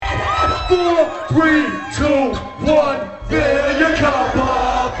4, 3, 2, 1. Fill your cup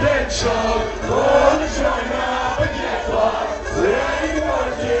up and chug. Pour the joint up and get fucked. Anyone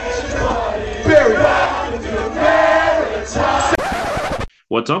gets your body. Very back into the maritime.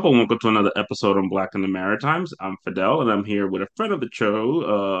 What's up, and welcome to another episode on Black in the Maritimes. I'm Fidel, and I'm here with a friend of the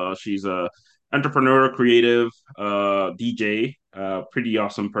show. She's a entrepreneur, creative, DJ, pretty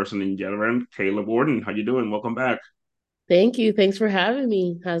awesome person in general. Kayla Gordon, how you doing? Welcome back. Thank you. Thanks for having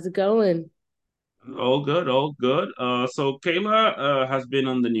me. How's it going? All good, all good. So Kayla has been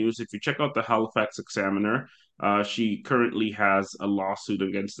on the news. If you check out the Halifax Examiner, she currently has a lawsuit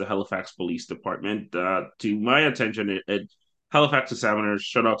against the Halifax Police Department. To my attention, Halifax Examiner,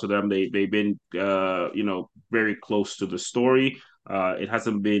 shout out to them. They've been very close to the story. It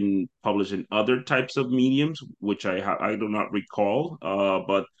hasn't been published in other types of mediums, which I do not recall.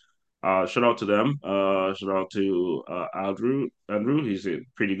 But shout out to them. Shout out to Andrew. Andrew, he's a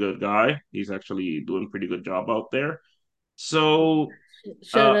pretty good guy. He's actually doing a pretty good job out there. So,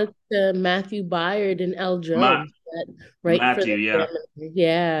 Shout uh, out to Matthew Byard and L. Matt, Jones that write for Matthew, the yeah. Examiner.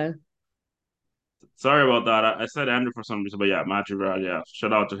 Yeah. Sorry about that. I said Andrew for some reason, but yeah, Matthew, yeah.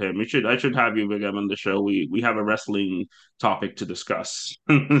 Shout out to him. I should have you again on the show. We have a wrestling topic to discuss.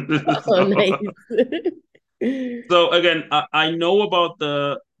 Oh, so, nice. so again, I know about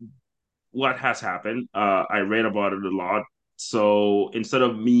the what has happened. I read about it a lot. So instead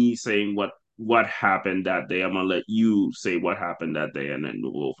of me saying what happened that day, I'm gonna let you say what happened that day, and then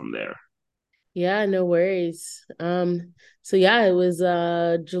we'll go from there. Yeah, no worries. So yeah, it was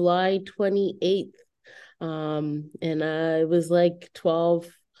July 28th. And it was like 12,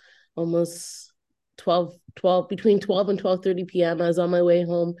 almost 12, between 12 and 12:30 p.m. I was on my way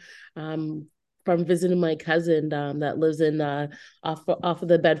home from visiting my cousin that lives in off of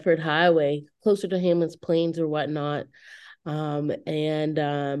the Bedford Highway, closer to Hamlin's Plains or whatnot. And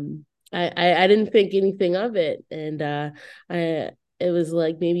I didn't think anything of it. And I it was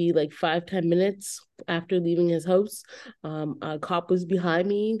like maybe like 5-10 minutes after leaving his house. A cop was behind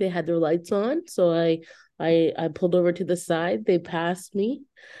me. They had their lights on. So I pulled over to the side. They passed me.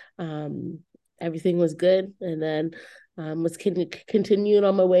 Um, Everything was good. And then was continued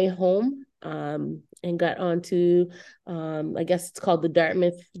on my way home. And got onto I guess it's called the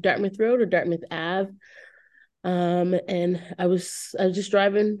Dartmouth Road or Dartmouth Ave. And I was just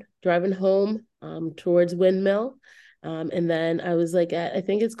driving home towards Windmill. And then I was like at, I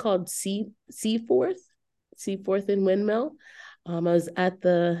think it's called Seaforth in Windmill. I was at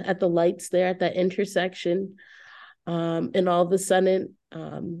the lights there at that intersection. And all of a sudden,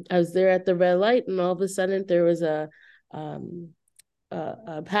 I was there at the red light, and all of a sudden there was um,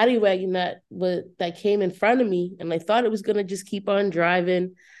 a paddy wagon that came in front of me, and I thought it was gonna just keep on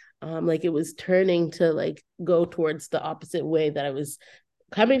driving, like it was turning to like go towards the opposite way that I was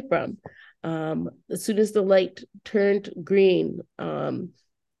coming from. As soon as the light turned green,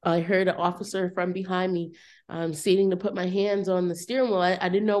 I heard an officer from behind me stating to put my hands on the steering wheel. I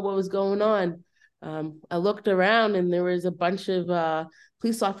didn't know what was going on. I looked around and there was a bunch of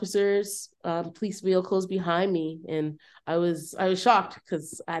police officers, police vehicles behind me, and I was shocked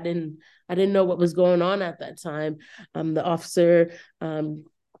because I didn't know what was going on at that time. The officer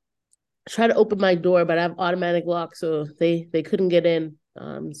tried to open my door, but I have automatic lock, so they couldn't get in.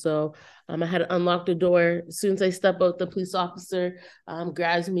 I had to unlock the door. As soon as I step out, the police officer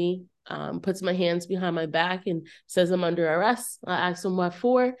grabs me, puts my hands behind my back, and says I'm under arrest. I ask him what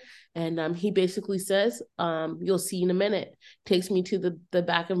for, and he basically says, "You'll see in a minute." Takes me to the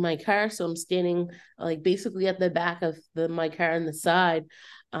back of my car, so I'm standing like basically at the back of my car on the side,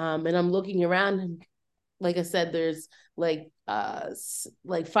 and I'm looking around, and like I said, there's like 5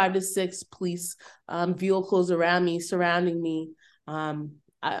 to 6 police vehicles around me, surrounding me.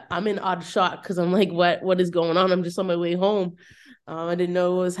 I'm in odd shock because I'm like, what is going on? I'm just on my way home. I didn't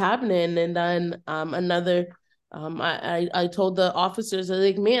know what was happening. And then another I told the officers, I was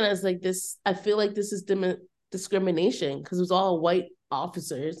like, man, I was like, this, I feel like this is discrimination because it was all white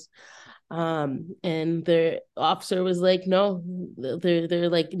officers. And the officer was like, no, they're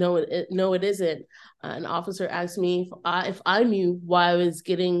like, no, no, it isn't. An officer asked me if I knew why I was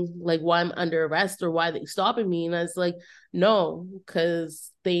getting, like, why I'm under arrest or why they stopping me, and I was like, no,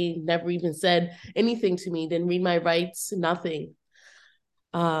 because they never even said anything to me, didn't read my rights, nothing.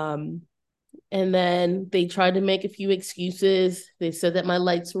 Um, and then they tried to make a few excuses. They said that my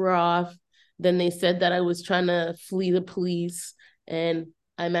lights were off. Then they said that I was trying to flee the police. And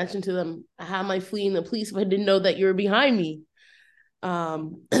I mentioned to them, how am I fleeing the police if I didn't know that you were behind me?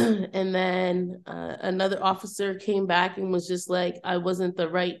 And then another officer came back and was just like, I wasn't the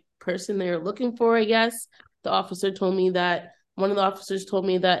right person they were looking for, I guess. The officer told me that one of the officers told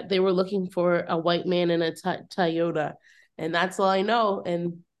me that they were looking for a white man in a Toyota, and that's all I know.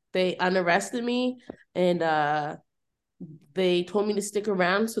 And they unarrested me, and they told me to stick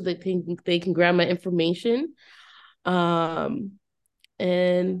around so that they can grab my information. Um,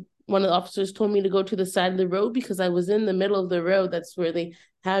 and one of the officers told me to go to the side of the road because I was in the middle of the road. That's where they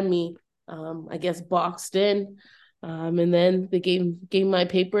had me, I guess, boxed in. And then they gave my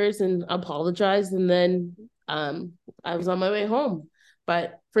papers and apologized, and then I was on my way home.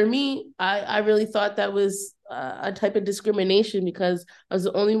 But for me, I really thought that was a type of discrimination because I was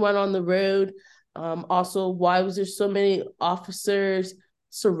the only one on the road. Also, why was there so many officers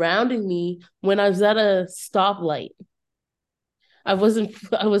surrounding me when I was at a stoplight? I wasn't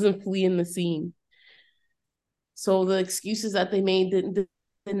fleeing the scene. So the excuses that they made didn't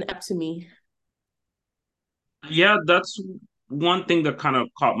up to me. Yeah, that's one thing that kind of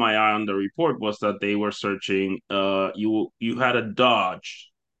caught my eye on the report was that they were searching. You had a Dodge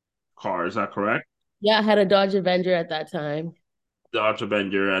car, is that correct? Yeah, I had a Dodge Avenger at that time. Dodge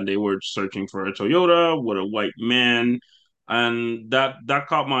Avenger, and they were searching for a Toyota with a white man, and that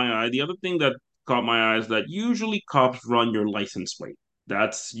caught my eye. The other thing that caught my eye is that usually cops run your license plate.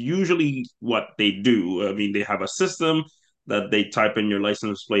 That's usually what they do. I mean, they have a system that they type in your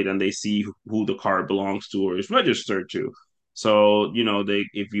license plate and they see who the car belongs to or is registered to. So, they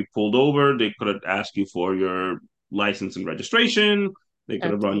if you pulled over, they could have asked you for your license and registration. They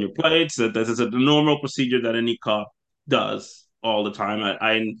could have run your Absolutely. plates. That is a normal procedure that any cop does all the time.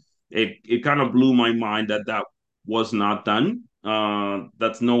 It kind of blew my mind that that was not done.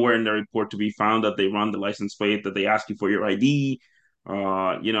 That's nowhere in the report to be found that they run the license plate, that they ask you for your ID.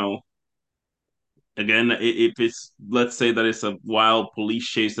 Uh, you know, Again, if it's, let's say that it's a wild police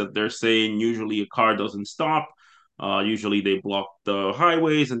chase that they're saying, usually a car doesn't stop. Usually they block the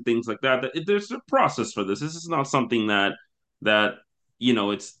highways and things like that. There's a process for this. This is not something that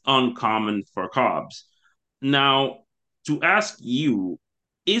it's uncommon for cops. Now, to ask you,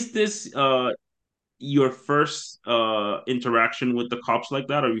 is this your first interaction with the cops like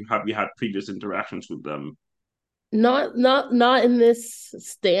that, or have you had previous interactions with them? Not in this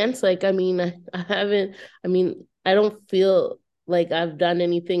stance. Like, I mean, I haven't. I mean, I don't feel like I've done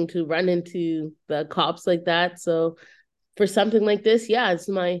anything to run into the cops like that. So for something like this, yeah, it's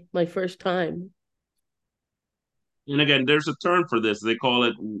my first time. And again, there's a term for this. They call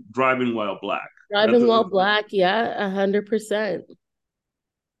it driving while black. That's Driving while black, yeah, 100%.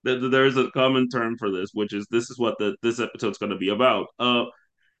 there's a common term for this, which is this is what this episode's going to be about.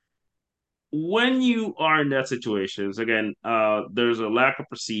 When you are in that situations, again, there's a lack of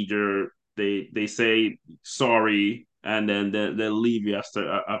procedure. They say sorry, and then they leave you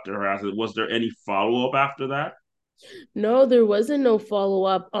after harassment. Was there any follow up after that? No, there wasn't no follow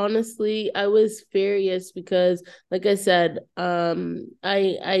up. Honestly, I was furious because, like I said,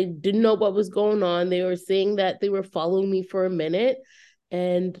 I didn't know what was going on. They were saying that they were following me for a minute,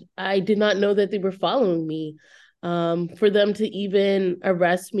 and I did not know that they were following me. For them to even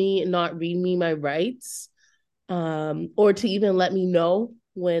arrest me and not read me my rights, or to even let me know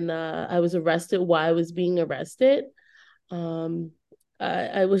when I was arrested, why I was being arrested. Um,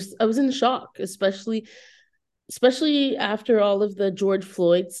 I was in shock, especially after all of the George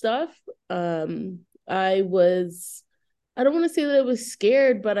Floyd stuff. I don't want to say that I was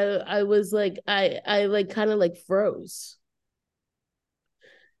scared, but I was like I like kind of like froze.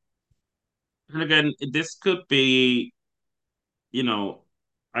 And again, this could be, you know,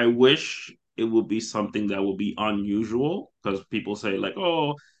 I wish it would be something that would be unusual because people say like,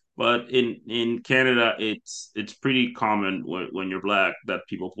 oh, but in Canada, it's pretty common when you're black that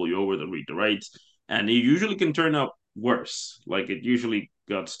people pull you over to read the rights, and it usually can turn out worse. Like it usually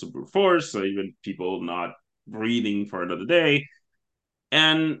gets to brute force, or even people not breathing for another day.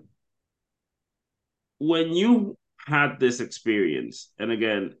 And when you had this experience, and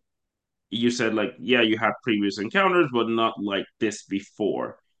again, you said like, yeah, you had previous encounters, but not like this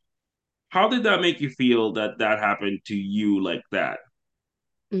before. How did that make you feel that that happened to you like that?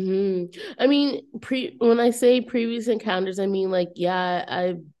 I mean, when I say previous encounters, I mean like yeah,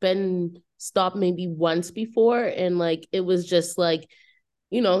 I've been stopped maybe once before, and like it was just like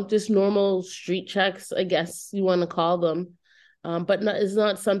just normal street checks, I guess you want to call them. But not, it's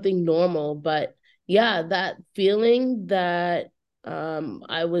not something normal. But yeah, that feeling that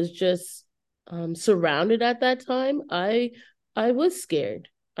I was just surrounded at that time, I was scared.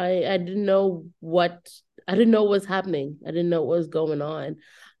 I didn't know I didn't know what was happening. I didn't know what was going on.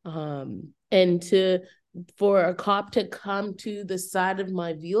 And to for a cop to come to the side of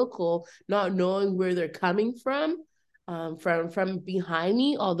my vehicle, not knowing where they're coming from behind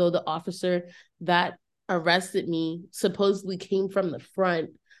me. Although the officer that arrested me supposedly came from the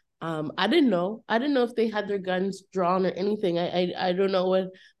front. I didn't know. I didn't know if they had their guns drawn or anything. I don't know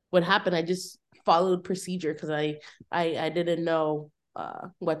what happened. I just followed procedure because I didn't know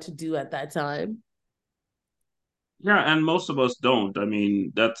what to do at that time. Yeah, and most of us don't. I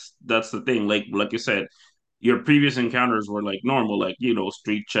mean, that's the thing. Like you said, your previous encounters were like normal, like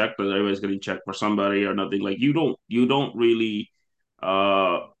street check, that everybody's getting checked for somebody or nothing. Like you don't really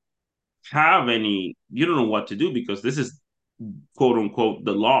uh have any. You don't know what to do because this is quote unquote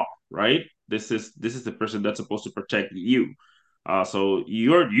the law, right? This is the person that's supposed to protect you. So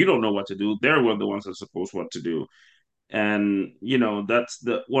you don't know what to do. They're one of the ones that's supposed what to do. And that's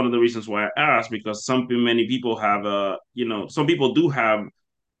the one of the reasons why I asked, because many people have some people do have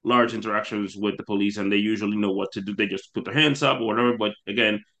large interactions with the police and they usually know what to do. They just put their hands up or whatever. But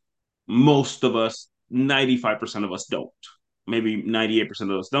again, most of us, 95% of us don't. Maybe 98%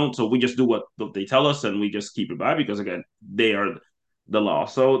 of us don't. So we just do what they tell us and we just keep it by because again, they are the law.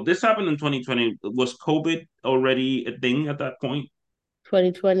 So this happened in 2020. Was COVID already a thing at that point?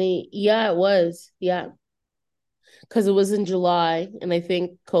 2020. Yeah, it was. Yeah, because it was in July, and I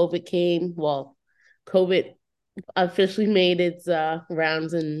think COVID came. Well, COVID officially made its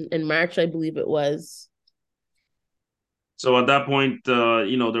rounds in March, I believe it was. So at that point,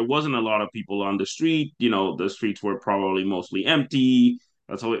 there wasn't a lot of people on the street. The streets were probably mostly empty.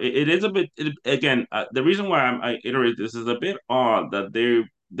 So it is a bit. Again, the reason why I iterate this is a bit odd that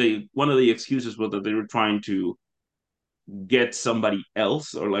they one of the excuses was that they were trying to get somebody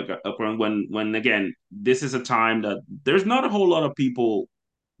else or like when again this is a time that there's not a whole lot of people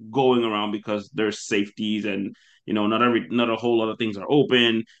going around because there's safeties and not a whole lot of things are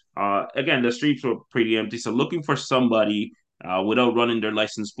open. Again, the streets were pretty empty, so looking for somebody without running their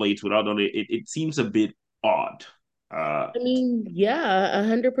license plates, without it seems a bit odd. I mean, yeah,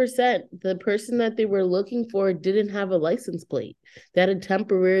 100%. The person that they were looking for didn't have a license plate. They had a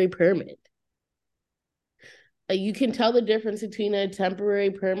temporary permit. You can tell the difference between a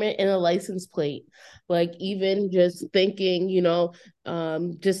temporary permit and a license plate. Like even just thinking,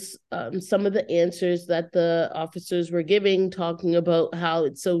 just some of the answers that the officers were giving, talking about how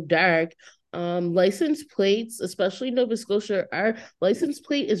it's so dark. License plates, especially Nova Scotia, our license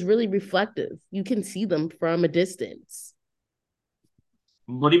plate is really reflective. You can see them from a distance.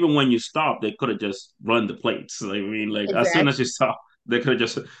 But even when you stop, they could have just run the plates. Like, I mean, like as soon Exactly. as you stop, they could have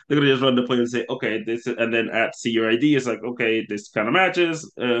just run the plate and say, okay, and then at see your ID. It's like, okay, this kind of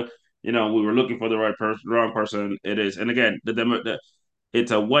matches. We were looking for the right person, the wrong person. It is, and again,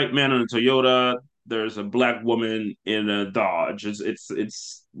 it's a white man in a Toyota. There's a black woman in a Dodge.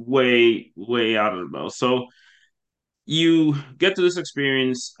 It's way out of the bow. So you get to this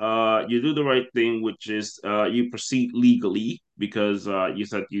experience, you do the right thing, which is you proceed legally because you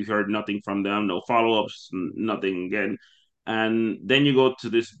said you heard nothing from them, no follow-ups, nothing again. And then you go to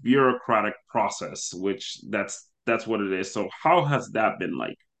this bureaucratic process, which that's what it is. So how has that been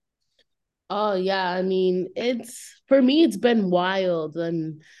like? Oh yeah, I mean, it's for me it's been wild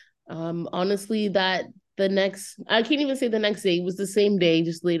and honestly that the next I can't even say the next day, it was the same day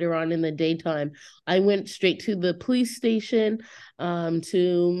just later on in the daytime. I went straight to the police station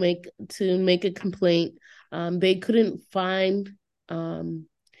to make a complaint. They couldn't find um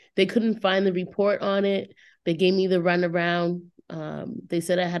they couldn't find the report on it. They gave me the runaround. They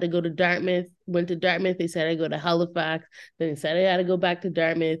said I had to go to Dartmouth. Went to Dartmouth. They said I go to Halifax. Then they said I had to go back to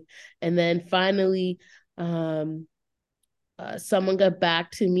Dartmouth. And then finally, someone got back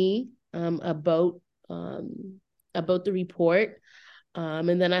to me about the report.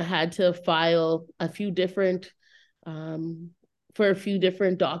 And then I had to file a few different for a few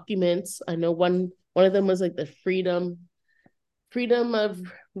different documents. I know one of them was like the freedom of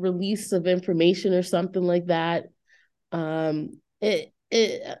release of information or something like that. It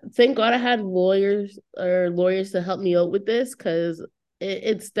thank God I had lawyers to help me out with this because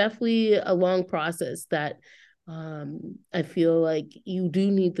it's definitely a long process that I feel like you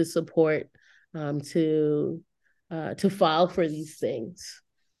do need the support um to file for these things.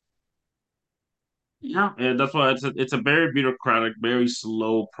 Yeah, and that's why it's a very bureaucratic, very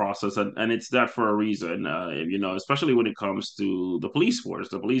slow process, and it's that for a reason. Especially when it comes to the police force.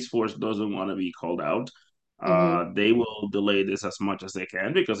 The police force doesn't want to be called out. Mm-hmm. They will delay this as much as they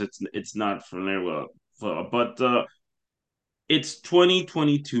can because it's not familiar with. But it's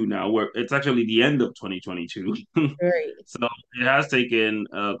 2022 now, where it's actually the end of 2022. Right. So it has taken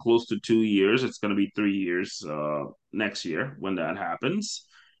close to 2 years. It's going to be 3 years next year when that happens.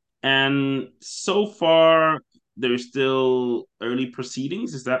 And so far, there's still early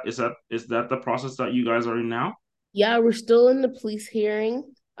proceedings. Is that the process that you guys are in now? Yeah, we're still in the police hearing.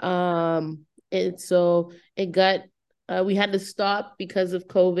 And so it got we had to stop because of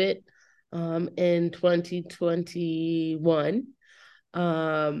COVID in 2021.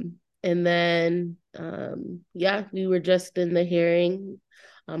 And then yeah, we were just in the hearing,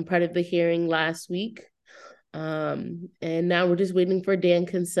 part of the hearing last week. And now we're just waiting for Dan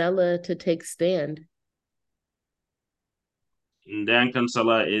Kinsella to take stand. Dan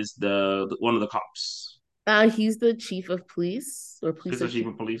Cancela is the one of the cops. He's the chief of police or police He's the of chief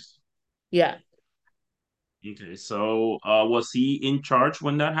of police. yeah. Okay, so was he in charge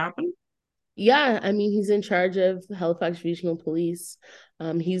when that happened? Yeah, I mean, he's in charge of Halifax Regional Police.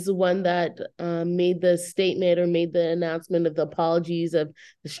 He's the one that made the statement or made the announcement of the apologies of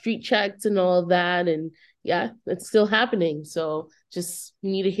the street checks and all of that. And yeah, it's still happening. So just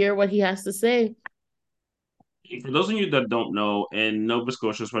need to hear what he has to say. For those of you that don't know, in Nova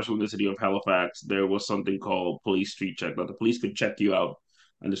Scotia, especially in the city of Halifax, there was something called police street check. That the police could check you out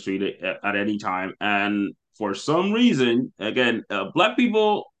on the street at any time. And for some reason, again, black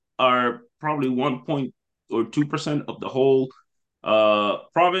people are probably 1.2% of the whole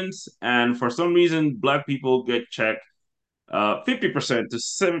province, and for some reason, black people get checked 50% to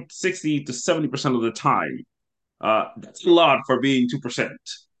 60 to 70% of the time. That's a lot for being 2%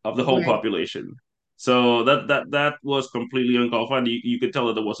 of the whole Right. population. So that was completely uncalled for. And you could tell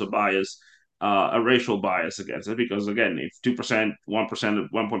that there was a bias, a racial bias against it, because again, if 2%, 1%,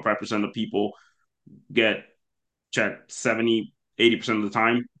 1.5% of people get checked 70, 80% of the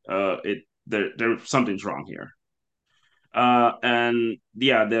time, there something's wrong here. And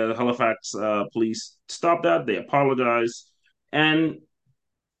yeah, the Halifax police stopped that. They apologized, and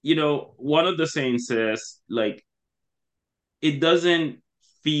one of the sayings says like it doesn't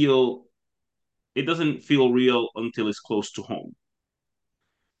feel it doesn't feel real until it's close to home.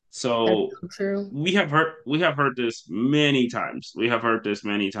 That's So so true. we have heard this many times. We have heard this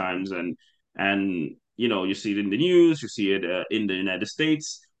many times, and you see it in the news, you see it in the United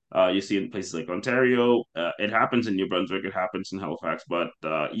States, you see it in places like Ontario. It happens in New Brunswick, it happens in Halifax, but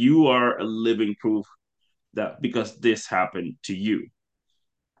you are a living proof that because this happened to you.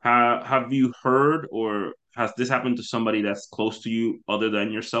 Have you heard or has this happened to somebody that's close to you other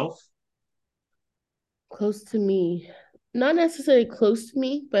than yourself? Close to me. Not necessarily close to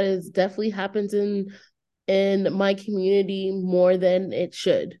me, but it definitely happens in my community more than it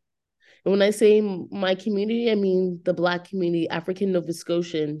should. And when I say my community, I mean the Black community, African Nova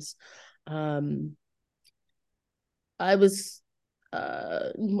Scotians. Um, I was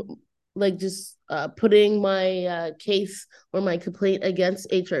like just putting my case or my complaint against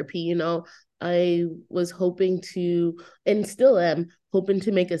HRP. I was hoping to, and still am hoping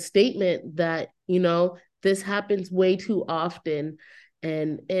to make a statement that this happens way too often,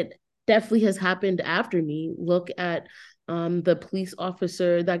 and it definitely has happened after me. Look at the police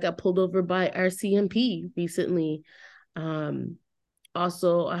officer that got pulled over by our CMP recently. Um,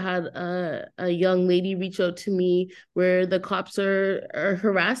 Also, I had a young lady reach out to me where the cops are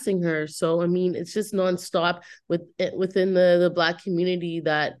harassing her. So I mean, it's just nonstop within the Black community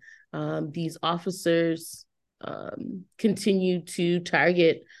that these officers continue to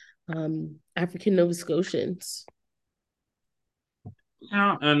target African Nova Scotians.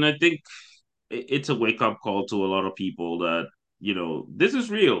 Yeah, and I think it's a wake up call to a lot of people that this is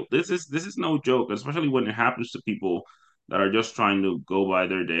real. This is no joke, especially when it happens to people that are just trying to go by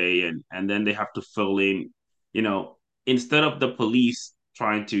their day, and then they have to fill in. You know, instead of the police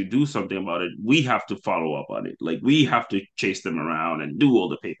trying to do something about it, we have to follow up on it. Like we have to chase them around and do all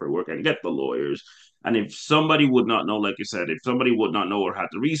the paperwork and get the lawyers. And if somebody would not know, like you said, if somebody would not know or had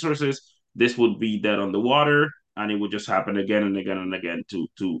the resources, this would be dead on the water, and it would just happen again and again and again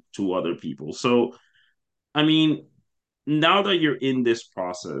to other people. So I mean, now that you're in this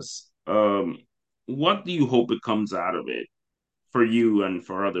process, what do you hope it comes out of it for you and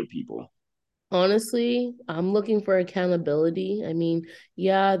for other people? Honestly, I'm looking for accountability. I mean,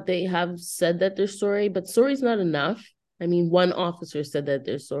 yeah, they have said that they're sorry, but sorry's not enough. I mean, one officer said that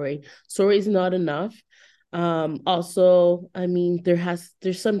they're sorry. Sorry's not enough. Also, I mean,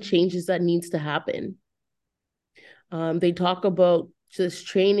 there's some changes that needs to happen. They talk about just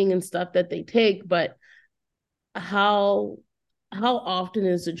training and stuff that they take, but how how often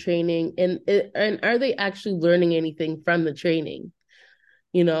is the training, and are they actually learning anything from the training?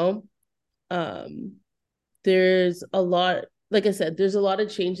 You know, um, there's a lot, like I said, there's a lot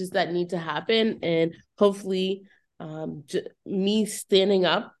of changes that need to happen, and hopefully me standing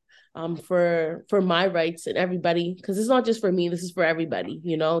up for my rights and everybody, because it's not just for me, this is for everybody.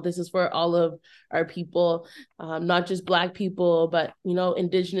 This is for all of our people, not just Black people, but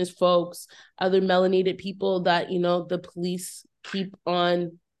Indigenous folks, other melanated people that the police keep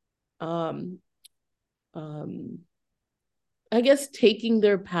on um, I guess taking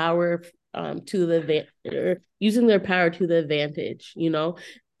their power to the or using their power to the advantage.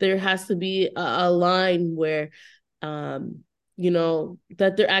 There has to be a line where, um,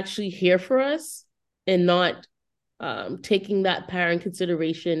 that they're actually here for us and not taking that power in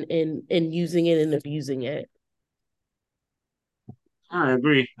consideration and using it and abusing it. I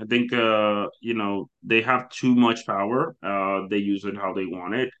agree. I think they have too much power. They use it how they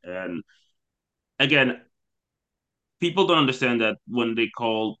want it, and again, people don't understand that when they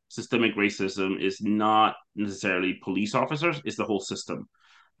call systemic racism is not necessarily police officers, it's the whole system.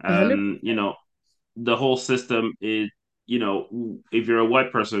 100. And the whole system is, if you're a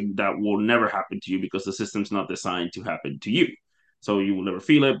white person, that will never happen to you because the system's not designed to happen to you. So you will never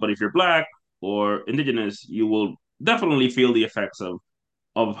feel it. But if you're black or indigenous, you will definitely feel the effects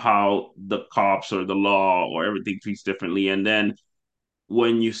of how the cops or the law or everything treats differently. And then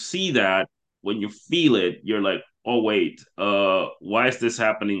when you see that, when you feel it, you're like, oh wait, why is this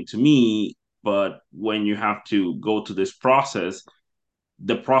happening to me? But when you have to go to this process,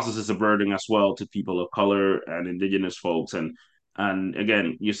 the process is a burden as well to people of color and indigenous folks. And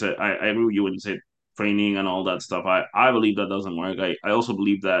again, you said I agree with you when you said training and all that stuff. I believe that doesn't work. I also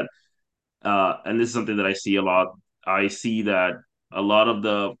believe that and this is something that I see a lot. I see that a lot of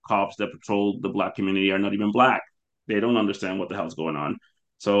the cops that patrol the black community are not even black. They don't understand what the hell's going on.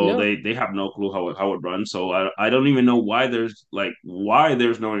 So No. they have no clue how it runs. So I don't even know why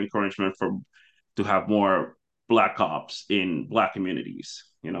there's no encouragement for to have more black cops in black communities.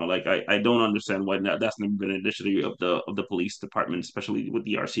 Like I don't understand why that's never been an initiative of the police department, especially with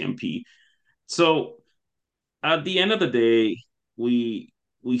the RCMP. So at the end of the day, we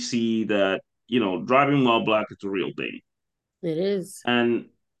we see that driving while black is a real thing. It is. And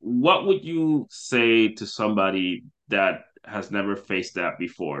what would you say to somebody that has never faced that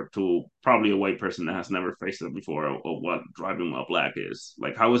before, to probably a white person that has never faced it before, of what driving while black is?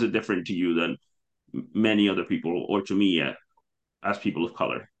 Like, how is it different to you than many other people, or to me as people of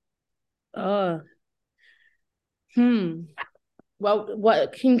color? Uh, hmm. Well,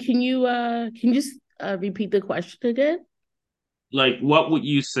 what can you just repeat the question again? Like, what would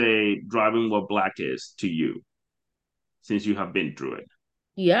you say driving while black is to you, since you have been through it?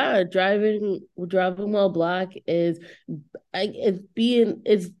 Yeah, driving while black is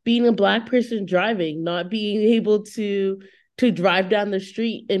it's being a black person driving, not being able to drive down the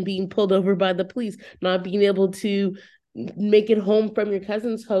street and being pulled over by the police, not being able to make it home from your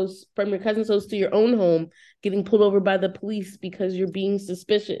cousin's house to your own home, getting pulled over by the police because you're being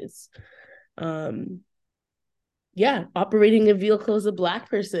suspicious. Um, yeah, operating a vehicle as a black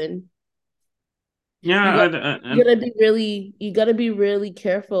person. you Yeah, got and you gotta be really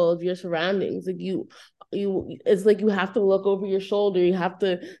careful of your surroundings. Like you it's like you have to look over your shoulder. You have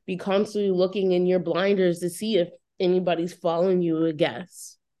to be constantly looking in your blinders to see if anybody's following you, I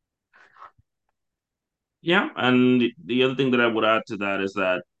guess. yeah, and the other thing that I would add to that is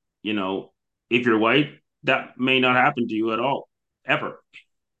that, you know, if you're white, that may not happen to you at all, ever,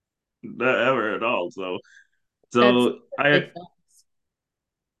 ever at all. So, That's so I like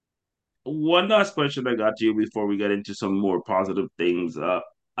one last question I got to you before we get into some more positive things.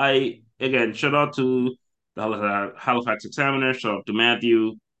 I again shout out to the Halifax Examiner, shout out to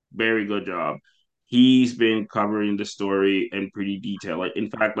Matthew, very good job. He's been covering the story in pretty detail. Like, in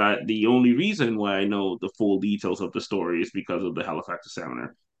fact, the only reason why I know the full details of the story is because of the Halifax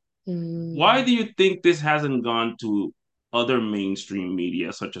Examiner. Why mm, do you think this hasn't gone to other mainstream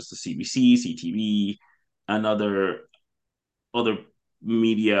media such as the CBC, CTV, and other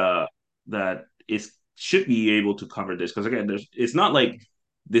media that is should be able to cover this? Because again, it's not like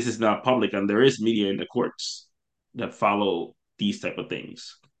this is not public, and there is media in the courts that follow these type of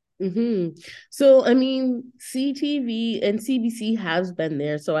things. So I mean, CTV and CBC has been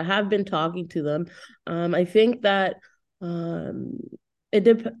there, so I have been talking to them. I think that um,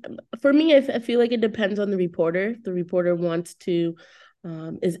 for me, I feel like it depends on the reporter. The reporter wants to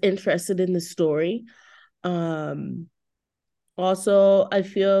is interested in the story. Um, Also,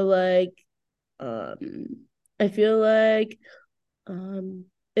 um, I feel like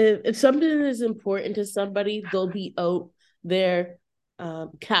if something is important to somebody, they'll be out there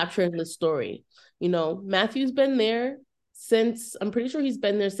capturing the story. Matthew's been there since I'm pretty sure he's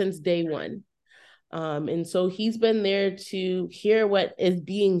been there since day one. And so he's been there to hear what is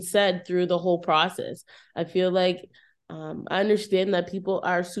being said through the whole process. I feel like I understand that people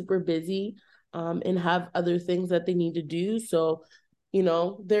are super busy and have other things that they need to do. So,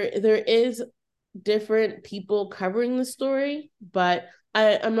 there is different people covering the story, but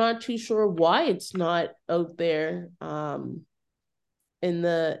I'm not too sure why it's not out there in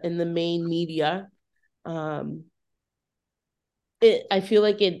the main media. Um, it I feel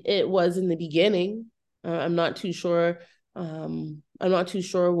like it was in the beginning. I'm not too sure. I'm not too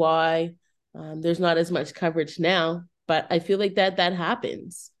sure why there's not as much coverage now, but I feel like that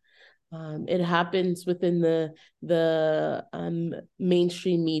happens. It happens within the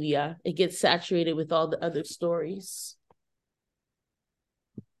mainstream media. It gets saturated with all the other stories.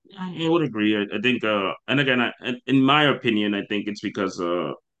 I would agree. I think, and again, in my opinion, I think it's because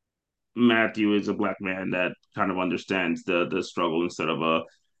Matthew is a black man that kind of understands the struggle instead of a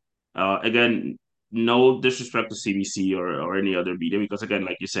again, no disrespect to CBC or any other media because again,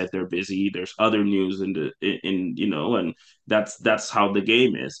 like you said, they're busy. There's other news in and that's how the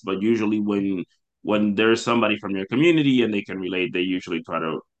game is. But usually when there's somebody from your community and they can relate, they usually try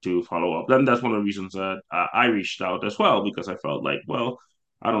to follow up. Then that's one of the reasons that I reached out as well because I felt like, well,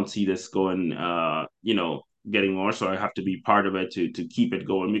 I don't see this going, getting more, so I have to be part of it to keep it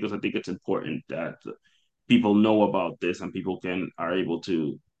going because I think it's important that people know about this and people can are able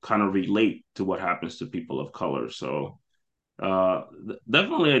to kind of relate to what happens to people of color. So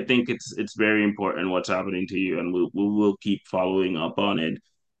definitely, I think it's very important what's happening to you, and we'll keep following up on it.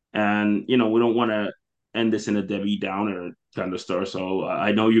 And we don't want to end this in a Debbie Downer kind of story. So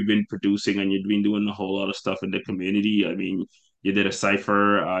I know you've been producing and you've been doing a whole lot of stuff in the community. I mean, you did a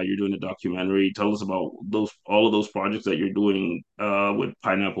cipher, you're doing a documentary. Tell us about those all of those projects that you're doing with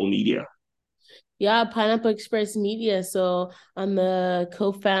Pineapple Media. Yeah, Pineapple Express Media. So I'm the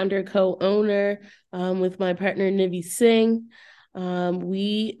co-founder, co-owner with my partner Nivi Singh.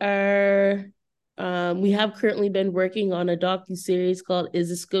 We have currently been working on a docu-series called Is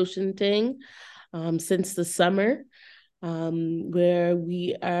a Scotian Thing since the summer, where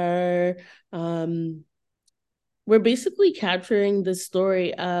um, we're basically capturing the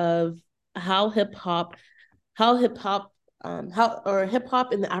story of how hip hop how hip hop how or hip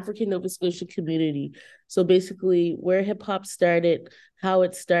hop in the African Nova Scotia community. So basically where hip hop started, how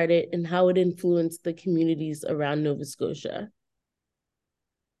it started, and how it influenced the communities around Nova Scotia.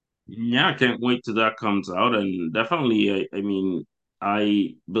 Yeah, I can't wait till that comes out. And definitely, I mean,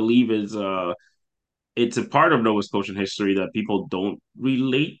 I believe it's a part of Nova Scotian history that people don't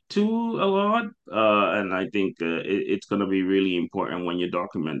relate to a lot. And I think it's going to be really important when you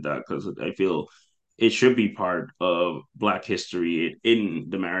document that because I feel it should be part of Black history in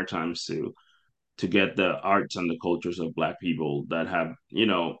the Maritimes to get the arts and the cultures of Black people that have,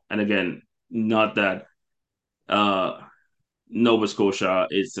 and again, not that uh Nova Scotia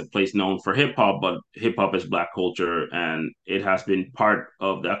is a place known for hip hop, but hip hop is Black culture, and it has been part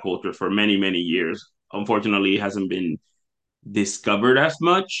of that culture for many, many years. Unfortunately, it hasn't been discovered as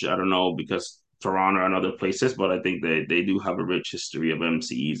much. I don't know because Toronto and other places, but I think they do have a rich history of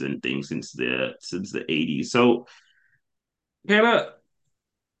MCs and things since the 80s. So, Kayla,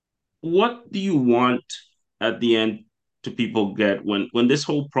 what do you want at the end to people get when this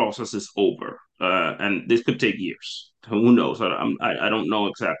whole process is over? And this could take years. Who knows? I don't know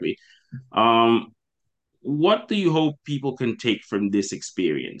exactly. Um, what do you hope people can take from this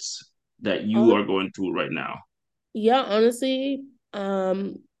experience that you Hon- are going through right now? yeah, honestly,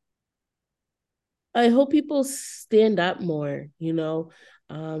 um, I hope people stand up more, you know.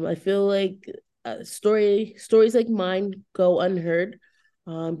 I feel like stories like mine go unheard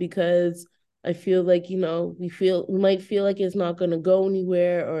because I feel like, we might feel like it's not going to go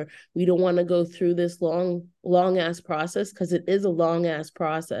anywhere or we don't want to go through this long ass process because it is a long ass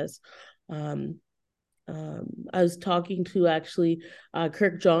process. Um, I was talking to actually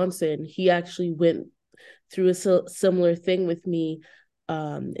Kirk Johnson. He actually went through a similar thing with me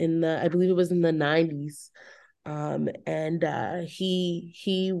in the I believe it was in the 90s. And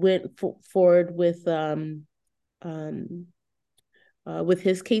he went forward um, with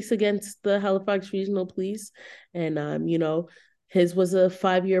his case against the Halifax Regional Police, and his was a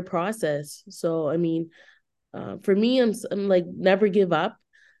 5 year process. So I mean, for me, I'm like never give up.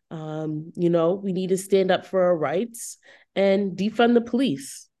 We need to stand up for our rights and defund the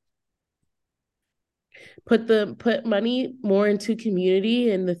police. Put money more into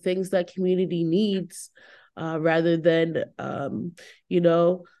community and the things that community needs, rather than you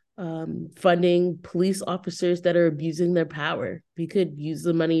know funding police officers that are abusing their power. We could use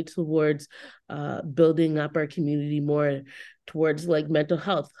the money towards building up our community more, towards like mental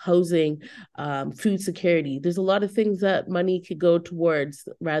health, housing, food security. There's a lot of things that money could go towards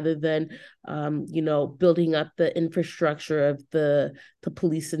rather than building up the infrastructure of the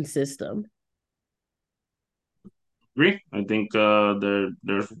policing system. Agree. I think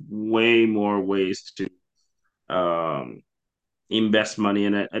there's way more ways to um, invest money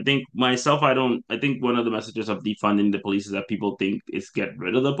in it. I think myself, I don't. I think one of the messages of defunding the police is that people think it's get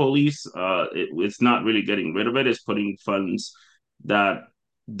rid of the police. It's not really getting rid of it. It's putting funds that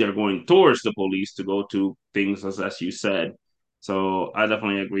they're going towards the police to go to things as you said. So I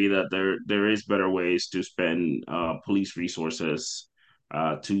definitely agree that there is better ways to spend police resources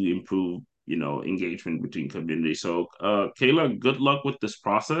to improve engagement between communities. So Kayla, good luck with this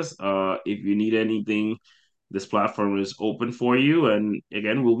process. If you need anything, this platform is open for you, and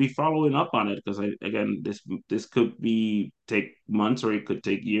again we'll be following up on it because again this could be take months or it could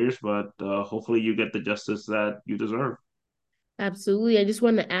take years, but hopefully you get the justice that you deserve. Absolutely. I just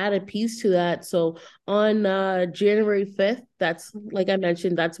want to add a piece to that. So on January 5th, that's like I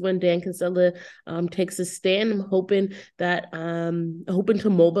mentioned, that's when Dan Casella takes a stand. I'm hoping to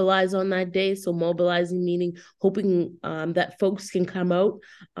mobilize on that day. So mobilizing meaning hoping that folks can come out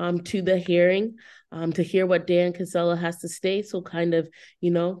to the hearing to hear what Dan Casella has to say. So kind of,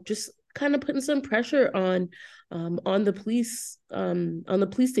 just kind of putting some pressure on the police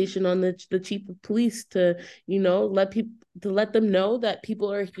station, on the chief of police to, let them know that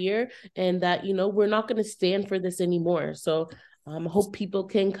people are here and that, we're not going to stand for this anymore. So hope people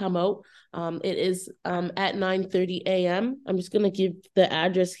can come out. It is at 9:30 a.m. I'm just going to give the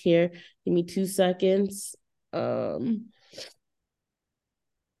address here. Give me 2 seconds. The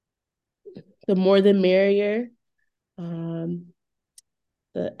more the merrier. The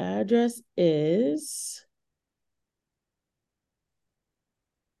address is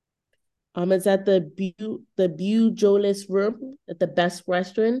it's at the Bew Jolis Room at the Best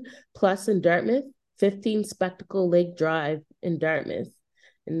Western Plus in Dartmouth, 15 Spectacle Lake Drive in Dartmouth.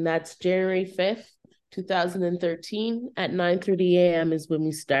 And that's January 5th, 2013 at 9:30 a.m. is when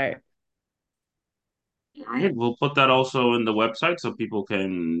we start. All right, we'll put that also in the website so people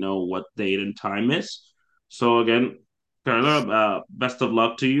can know what date and time is. So again, Carla, best of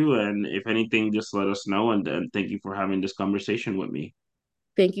luck to you, and if anything, just let us know. And thank you for having this conversation with me.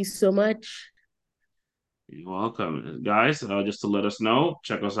 Thank you so much. You're welcome, guys. Just to let us know,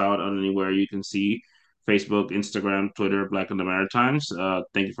 check us out on anywhere you can see Facebook, Instagram, Twitter, Black in the Maritimes.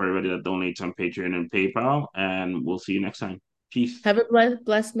 Thank you for everybody that donates on Patreon and PayPal, and we'll see you next time. Peace. Have a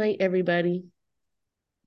blessed night, everybody.